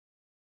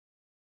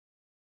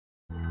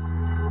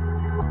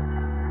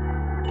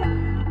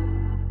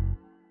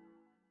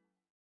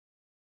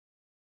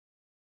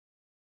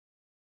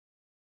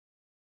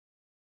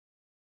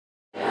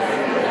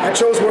I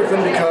chose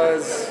Werklund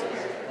because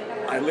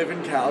I live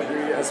in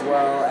Calgary, as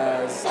well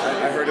as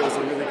I heard it was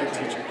a really good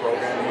teaching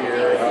program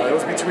here. It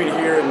was between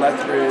here and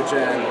Lethbridge,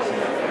 and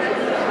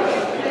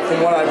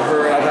from what I've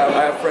heard, I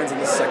have friends in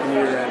the second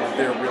year and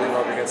they're really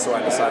loving it, so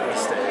I decided to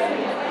stay.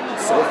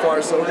 And so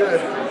far, so good.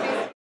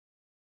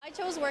 I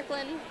chose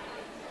Werklund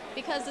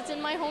because it's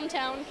in my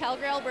hometown,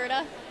 Calgary,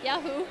 Alberta.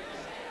 Yahoo!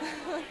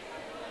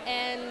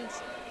 And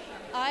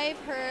I've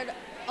heard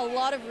a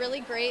lot of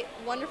really great,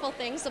 wonderful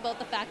things about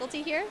the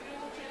faculty here.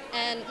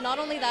 And not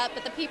only that,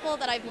 but the people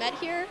that I've met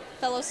here,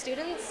 fellow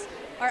students,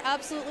 are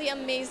absolutely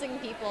amazing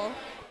people.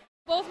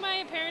 Both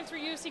my parents were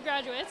U of C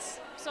graduates,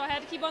 so I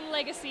had to keep on the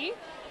legacy.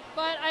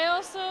 But I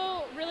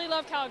also really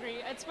love Calgary.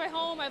 It's my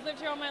home, I've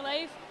lived here all my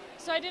life,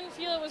 so I didn't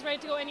feel it was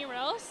right to go anywhere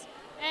else.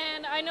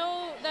 And I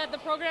know that the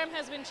program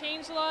has been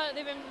changed a lot,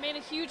 they've made a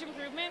huge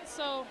improvement,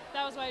 so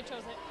that was why I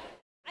chose it.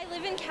 I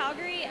live in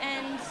Calgary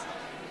and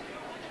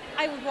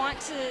I want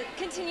to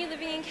continue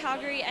living in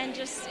Calgary, and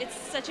just it's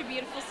such a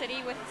beautiful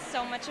city with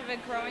so much of a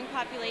growing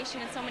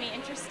population and so many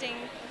interesting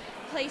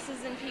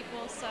places and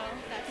people, so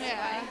that's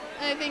why.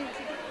 I think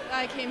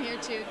I came here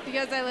too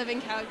because I live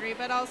in Calgary,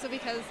 but also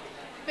because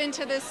I've been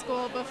to this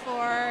school before,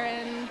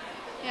 and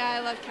yeah, I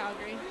love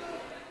Calgary.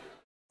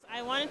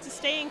 I wanted to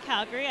stay in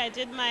Calgary. I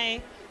did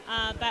my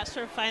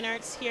Bachelor of Fine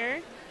Arts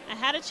here. I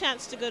had a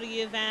chance to go to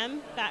U of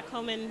M back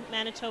home in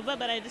Manitoba,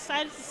 but I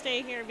decided to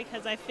stay here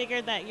because I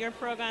figured that your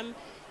program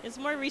is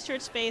more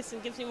research-based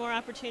and gives me more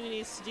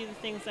opportunities to do the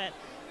things that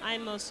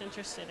I'm most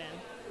interested in.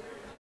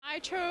 I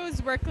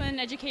chose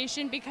Werklund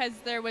Education because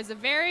there was a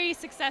very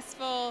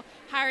successful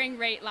hiring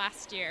rate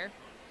last year.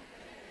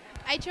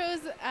 I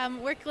chose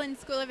Werklund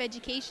School of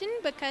Education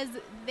because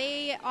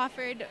they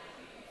offered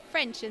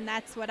French, and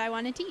that's what I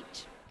want to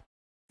teach.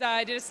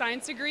 I did a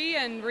science degree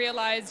and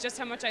realized just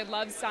how much I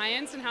love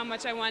science and how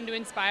much I wanted to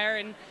inspire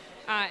and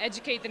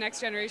educate the next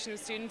generation of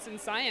students in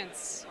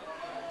science.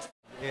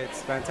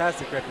 It's a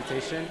fantastic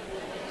reputation.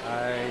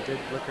 I did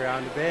look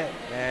around a bit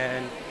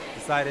and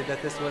decided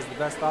that this was the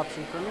best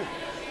option for me.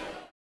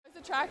 I was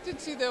attracted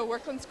to the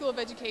Werklund School of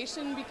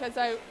Education because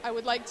I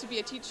would like to be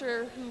a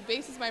teacher who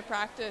bases my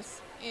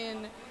practice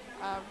in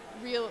a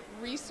real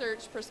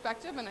research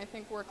perspective, and I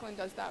think Werklund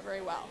does that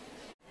very well.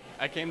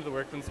 I came to the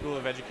Werklund School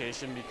of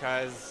Education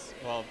because,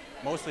 well,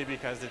 mostly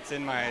because it's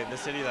in the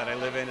city that I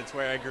live in. It's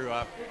where I grew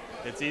up.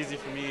 It's easy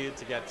for me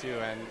to get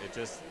to, and it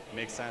just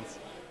makes sense.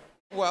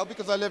 Well,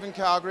 because I live in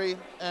Calgary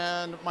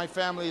and my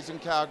family is in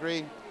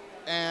Calgary,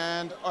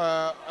 and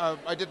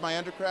I did my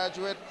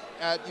undergraduate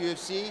at U of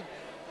C,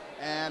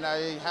 and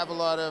I have a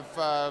lot of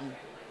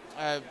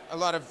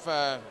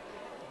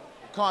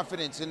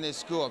confidence in this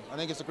school. I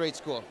think it's a great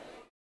school.